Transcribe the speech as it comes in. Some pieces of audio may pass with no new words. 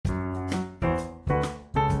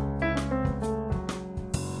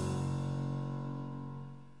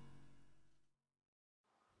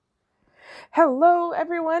Hello,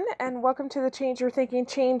 everyone, and welcome to the Change Your Thinking,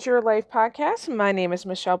 Change Your Life podcast. My name is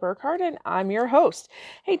Michelle Burkhardt, and I'm your host.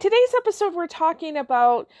 Hey, today's episode, we're talking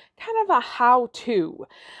about kind of a how-to.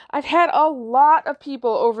 I've had a lot of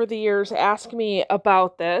people over the years ask me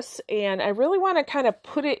about this, and I really want to kind of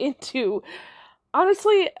put it into,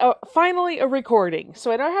 honestly, finally a recording.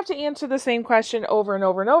 So I don't have to answer the same question over and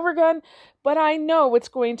over and over again, but I know it's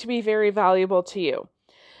going to be very valuable to you.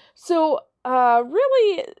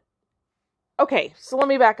 Okay, so let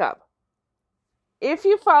me back up. If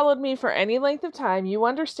you followed me for any length of time, you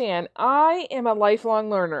understand I am a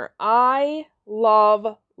lifelong learner. I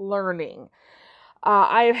love learning.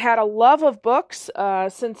 I've had a love of books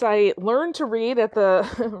since I learned to read at the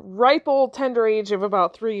ripe old tender age of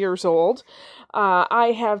about 3 years old.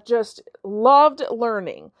 I have just loved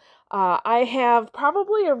learning. I have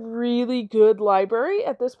probably a really good library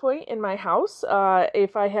at this point in my house.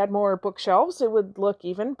 If I had more bookshelves, it would look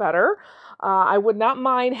even better. I would not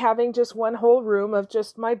mind having just one whole room of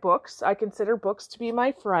just my books. I consider books to be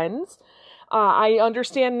my friends. I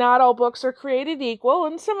understand not all books are created equal,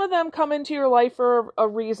 and some of them come into your life for a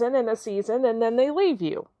reason and a season, and then they leave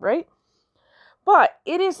you, right? But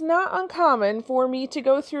it is not uncommon for me to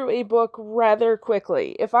go through a book rather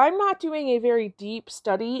quickly. If I'm not doing a very deep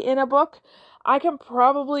study in a book, I can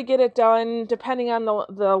probably get it done, depending on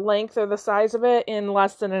the length or the size of it, in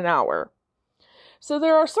less than an hour. So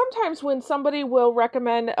there are sometimes when somebody will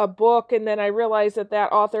recommend a book, and then I realize that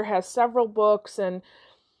author has several books, and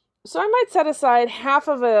so I might set aside half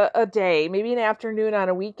of a day, maybe an afternoon on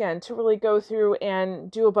a weekend, to really go through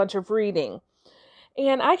and do a bunch of reading.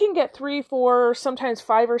 And I can get 3, 4, sometimes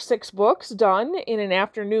 5 or 6 books done in an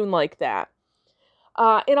afternoon like that.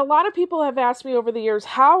 And a lot of people have asked me over the years,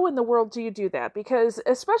 how in the world do you do that? Because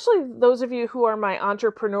especially those of you who are my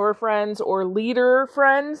entrepreneur friends or leader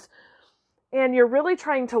friends, and you're really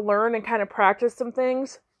trying to learn and kind of practice some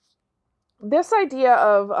things, this idea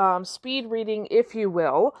of speed reading, if you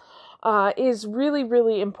will, is really,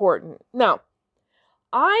 really important. Now,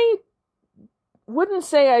 I wouldn't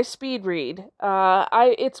say I speed read.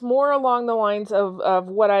 It's more along the lines of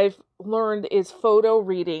what I've learned is photo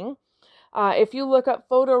reading. If you look up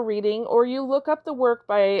photo reading, or you look up the work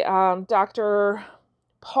by Dr.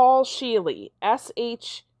 Paul Scheele,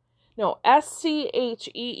 Scheele.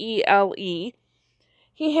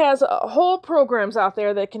 He has whole programs out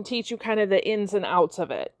there that can teach you kind of the ins and outs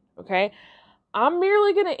of it, okay? I'm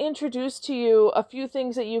merely going to introduce to you a few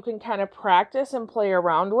things that you can kind of practice and play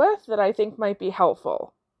around with that I think might be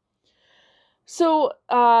helpful. So,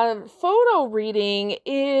 photo reading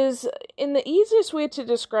is, in the easiest way to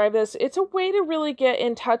describe this, it's a way to really get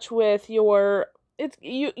in touch with you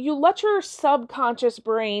let your subconscious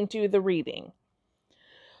brain do the reading.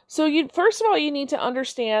 So first of all, you need to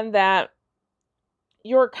understand that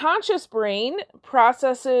your conscious brain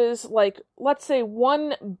processes, like, let's say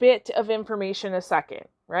 1 bit of information a second,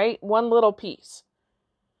 right? 1 little piece.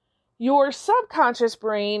 Your subconscious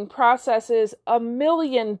brain processes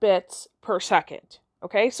 1,000,000 bits per second,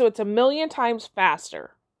 okay? So it's 1,000,000 times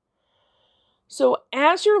faster. So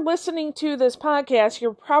as you're listening to this podcast,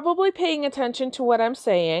 you're probably paying attention to what I'm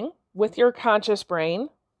saying with your conscious brain.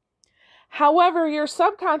 However, your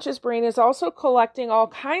subconscious brain is also collecting all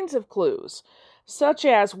kinds of clues, such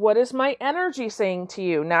as, what is my energy saying to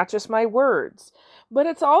you? Not just my words, but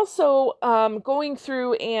it's also going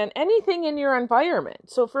through and anything in your environment.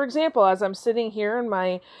 So for example, as I'm sitting here in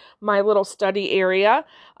my little study area,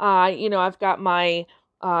 I've got my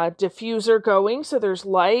diffuser going, so there's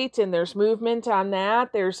light and there's movement on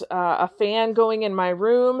that. There's a fan going in my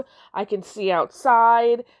room. I can see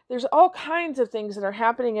outside. There's all kinds of things that are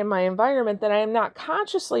happening in my environment that I am not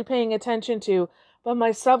consciously paying attention to, but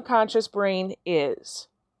my subconscious brain is.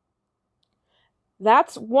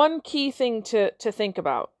 That's one key thing to think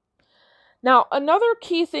about. Now, another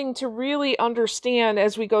key thing to really understand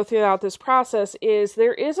as we go throughout this process is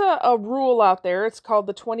there is a rule out there. It's called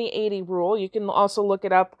the 20-80 rule. You can also look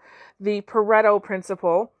it up, the Pareto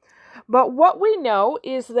principle. But what we know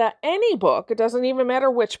is that any book, it doesn't even matter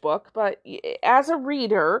which book, but as a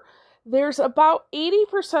reader, there's about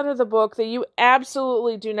 80% of the book that you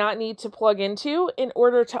absolutely do not need to plug into in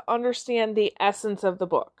order to understand the essence of the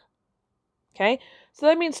book. Okay? So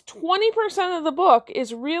that means 20% of the book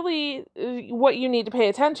is really what you need to pay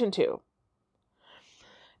attention to.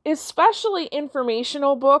 Especially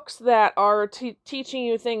informational books that are teaching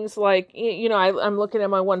you things like, I'm looking at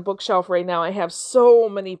my one bookshelf right now. I have so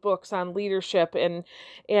many books on leadership and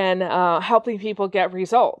helping people get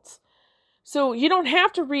results. So you don't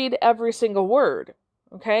have to read every single word,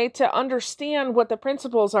 okay, to understand what the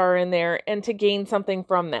principles are in there and to gain something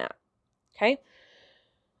from that, okay?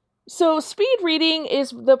 So speed reading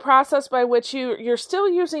is the process by which you're still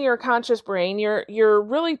using your conscious brain. You're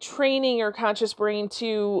really training your conscious brain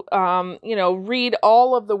to read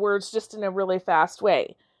all of the words just in a really fast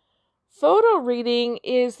way. Photo reading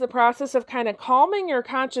is the process of kind of calming your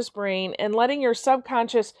conscious brain and letting your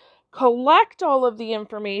subconscious collect all of the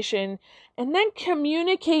information and then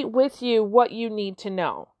communicate with you what you need to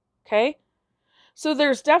know. Okay? So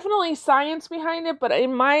there's definitely science behind it, but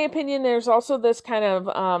in my opinion, there's also this kind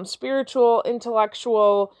of spiritual,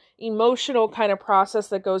 intellectual, emotional kind of process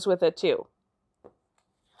that goes with it too.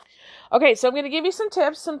 Okay, so I'm going to give you some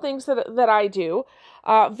tips, some things that I do.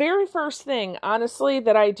 Very first thing, honestly,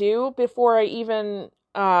 that I do before I even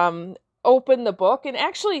open the book, and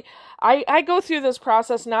actually, I go through this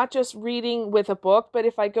process not just reading with a book, but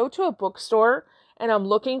if I go to a bookstore and I'm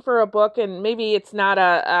looking for a book, and maybe it's not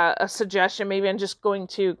a suggestion, maybe I'm just going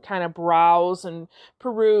to kind of browse and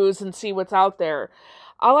peruse and see what's out there,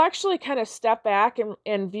 I'll actually kind of step back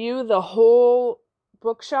and view the whole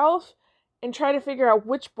bookshelf and try to figure out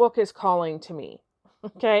which book is calling to me.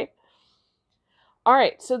 Okay? All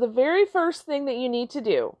right, so the very first thing that you need to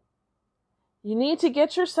do, you need to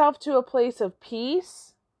get yourself to a place of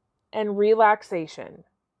peace and relaxation.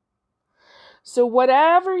 So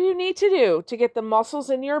whatever you need to do to get the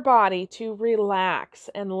muscles in your body to relax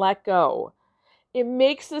and let go, it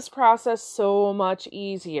makes this process so much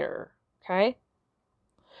easier, okay?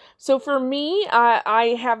 So for me,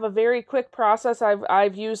 I have a very quick process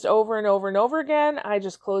I've used over and over and over again. I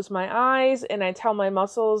just close my eyes and I tell my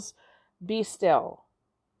muscles, be still.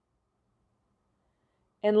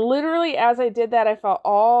 And literally as I did that, I felt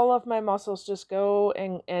all of my muscles just go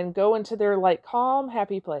and go into their like calm,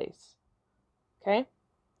 happy place. Okay?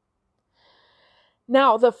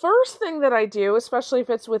 Now, the first thing that I do, especially if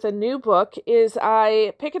it's with a new book, is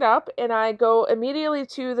I pick it up and I go immediately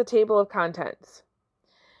to the table of contents.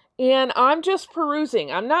 And I'm just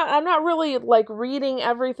perusing. I'm not really like reading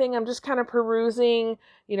everything. I'm just kind of perusing,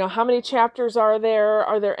 how many chapters are there?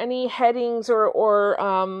 Are there any headings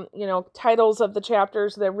or titles of the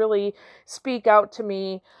chapters that really speak out to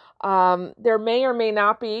me? There may or may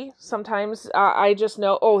not be. Sometimes I just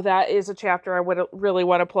know, that is a chapter I would really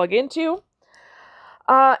want to plug into.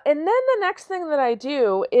 And then the next thing that I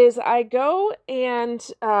do is I go and,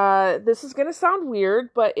 this is going to sound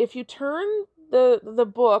weird, but if you turn the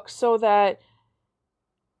book so that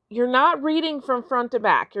you're not reading from front to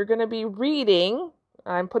back, you're going to be reading,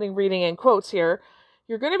 I'm putting reading in quotes here,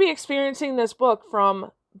 you're going to be experiencing this book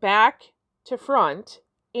from back to front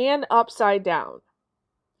and upside down.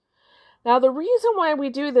 Now, the reason why we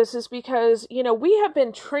do this is because, we have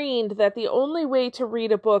been trained that the only way to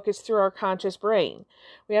read a book is through our conscious brain.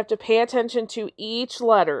 We have to pay attention to each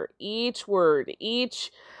letter, each word, each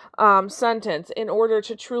sentence in order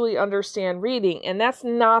to truly understand reading. And that's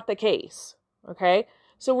not the case. Okay.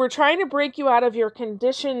 So we're trying to break you out of your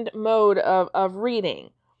conditioned mode of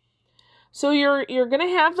reading. So you're going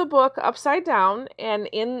to have the book upside down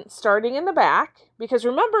and starting in the back, because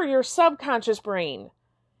remember, your subconscious brain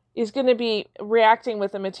is going to be reacting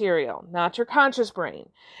with the material, not your conscious brain.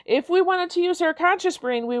 If we wanted to use our conscious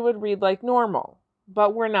brain, we would read like normal,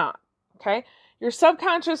 but we're not. Okay. Your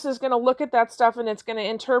subconscious is going to look at that stuff and it's going to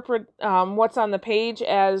interpret what's on the page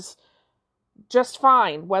as just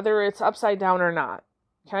fine, whether it's upside down or not.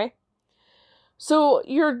 Okay? So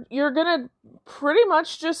you're going to pretty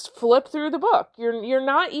much just flip through the book. You're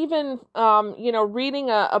not even reading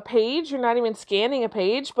a page. You're not even scanning a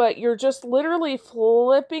page, but you're just literally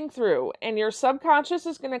flipping through, and your subconscious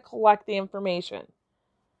is going to collect the information.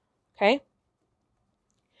 Okay?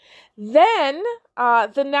 Then,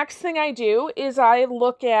 the next thing I do is I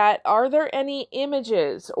look at, are there any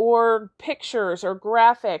images or pictures or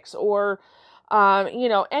graphics or,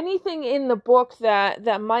 anything in the book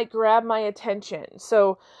that might grab my attention.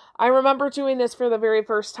 So I remember doing this for the very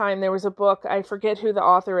first time. There was a book, I forget who the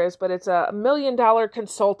author is, but it's a $1 million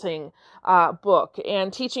consulting book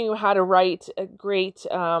and teaching you how to write great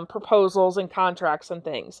proposals and contracts and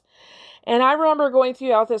things. And I remember going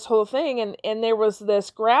throughout this whole thing, and there was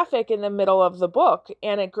this graphic in the middle of the book,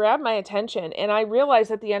 and it grabbed my attention. And I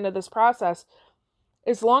realized at the end of this process,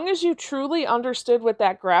 as long as you truly understood what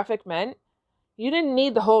that graphic meant, you didn't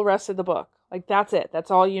need the whole rest of the book. Like, that's it. That's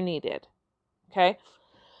all you needed. Okay?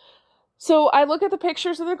 So I look at the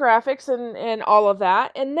pictures of the graphics and all of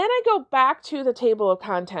that, and then I go back to the table of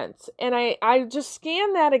contents, and I just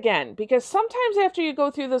scan that again, because sometimes after you go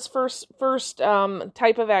through this first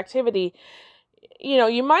type of activity,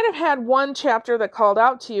 you might have had one chapter that called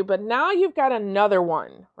out to you, but now you've got another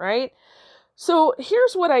one, right? So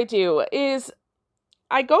here's what I do is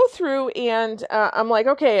I go through and I'm like,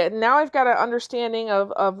 okay, now I've got an understanding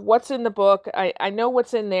of what's in the book. I know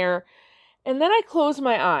what's in there. And then I close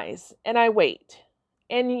my eyes and I wait.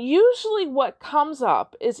 And usually what comes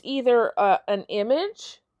up is either an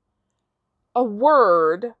image, a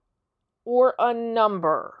word, or a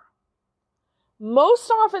number. Most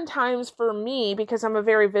oftentimes for me, because I'm a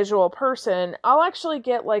very visual person, I'll actually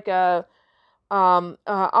get like I'll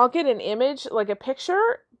get an image, like a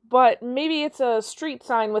picture, but maybe it's a street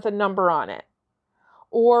sign with a number on it.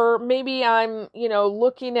 Or maybe I'm,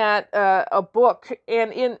 looking at a book,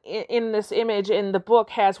 and in this image, in the book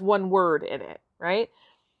has one word in it, right?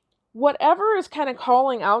 Whatever is kind of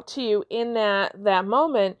calling out to you in that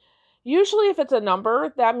moment, usually if it's a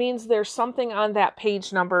number, that means there's something on that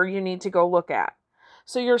page number you need to go look at.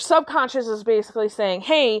 So your subconscious is basically saying,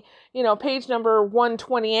 hey, page number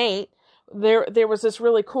 128, there was this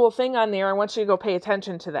really cool thing on there. I want you to go pay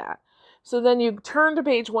attention to that. So then you turn to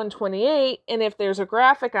page 128, and if there's a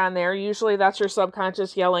graphic on there, usually that's your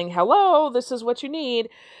subconscious yelling, hello, this is what you need.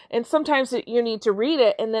 And sometimes you need to read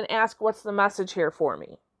it and then ask, what's the message here for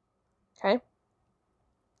me? Okay.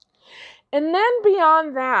 And then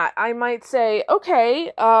beyond that, I might say,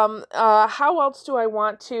 okay, how else do I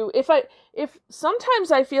want to, if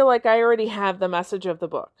sometimes I feel like I already have the message of the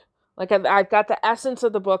book. Like I've got the essence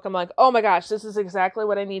of the book. I'm like, oh my gosh, this is exactly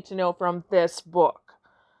what I need to know from this book.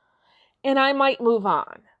 And I might move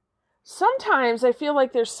on. Sometimes I feel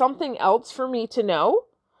like there's something else for me to know.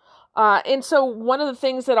 And so one of the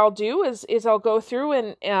things that I'll do is I'll go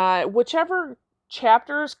through and whichever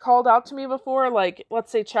chapters called out to me before, like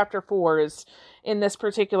let's say chapter 4 is in this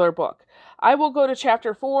particular book. I will go to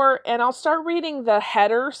chapter 4 and I'll start reading the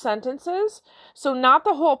header sentences. So not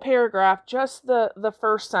the whole paragraph, just the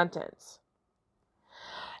first sentence.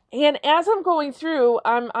 And as I'm going through,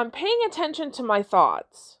 I'm paying attention to my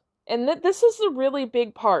thoughts. And this is the really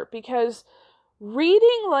big part, because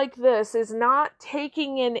reading like this is not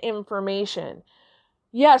taking in information.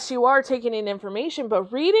 Yes, you are taking in information,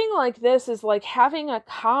 but reading like this is like having a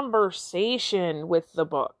conversation with the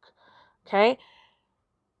book. Okay?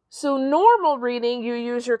 So normal reading, you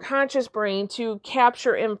use your conscious brain to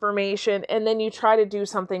capture information and then you try to do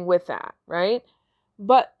something with that, right?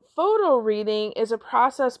 But photo reading is a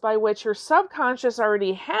process by which your subconscious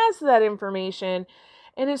already has that information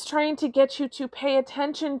and is trying to get you to pay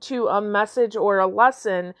attention to a message or a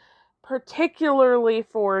lesson, particularly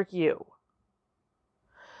for you.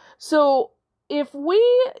 So if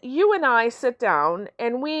you and I sit down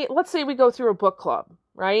and let's say we go through a book club,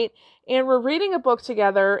 right? And we're reading a book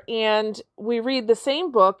together and we read the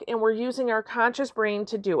same book and we're using our conscious brain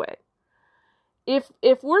to do it.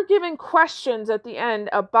 If we're given questions at the end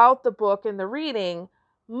about the book and the reading,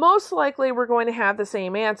 most likely we're going to have the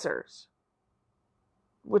same answers.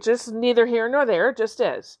 Which is neither here nor there, it just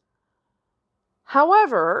is.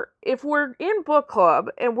 However, if we're in book club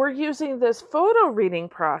and we're using this photo reading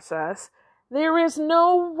process, there is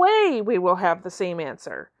no way we will have the same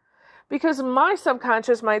answer. Because my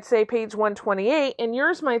subconscious might say page 128 and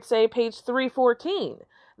yours might say page 314.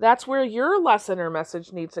 That's where your lesson or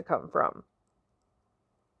message needs to come from.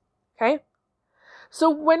 Okay?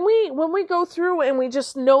 So when we go through and we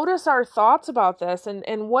just notice our thoughts about this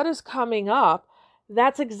and what is coming up,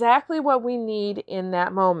 that's exactly what we need in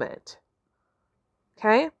that moment.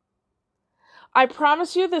 Okay? I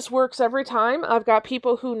promise you this works every time. I've got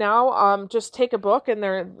people who now just take a book and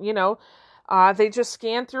they're, they just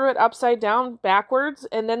scan through it upside down, backwards,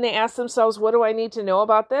 and then they ask themselves, what do I need to know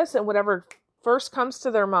about this? And whatever first comes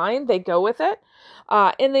to their mind, they go with it.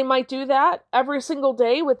 And they might do that every single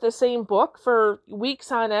day with the same book for weeks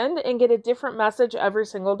on end and get a different message every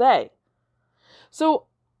single day. So,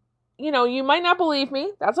 you might not believe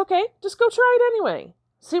me. That's okay. Just go try it anyway.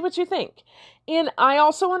 See what you think. And I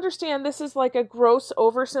also understand this is like a gross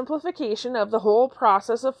oversimplification of the whole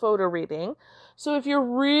process of photo reading. So if you're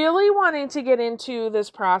really wanting to get into this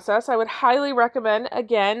process, I would highly recommend,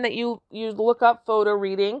 again, that you look up photo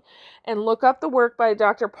reading and look up the work by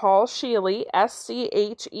Dr. Paul Scheele,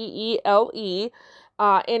 Scheele,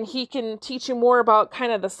 and he can teach you more about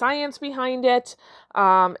kind of the science behind it,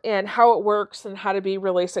 and how it works and how to be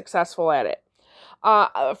really successful at it.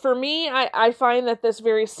 For me, I find that this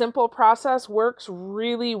very simple process works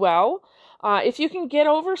really well. If you can get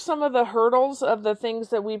over some of the hurdles of the things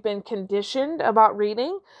that we've been conditioned about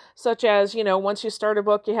reading, such as, once you start a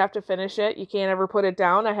book, you have to finish it. You can't ever put it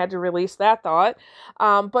down. I had to release that thought.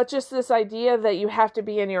 But just this idea that you have to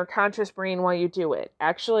be in your conscious brain while you do it.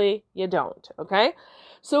 Actually, you don't. Okay?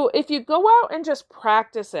 So if you go out and just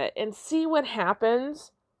practice it and see what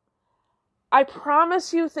happens, I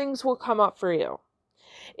promise you things will come up for you.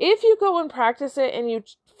 If you go and practice it and you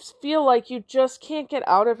feel like you just can't get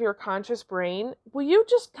out of your conscious brain, will you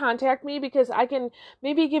just contact me, because I can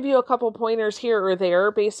maybe give you a couple pointers here or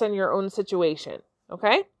there based on your own situation.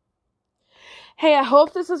 Okay? Hey, I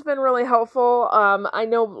hope this has been really helpful. I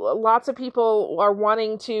know lots of people are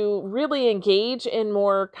wanting to really engage in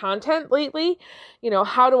more content lately.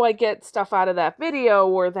 How do I get stuff out of that video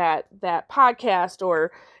or that podcast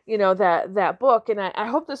or, that book? And I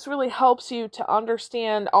hope this really helps you to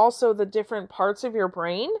understand also the different parts of your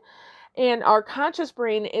brain. And our conscious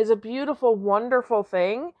brain is a beautiful, wonderful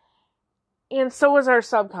thing. And so is our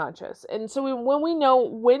subconscious. And so when we know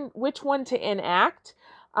which one to enact,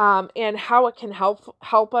 and how it can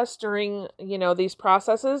help us during, these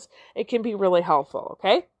processes, it can be really helpful.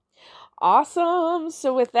 Okay. Awesome.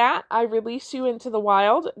 So with that, I release you into the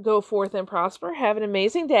wild. Go forth and prosper. Have an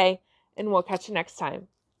amazing day, and we'll catch you next time.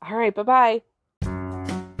 All right. Bye-bye.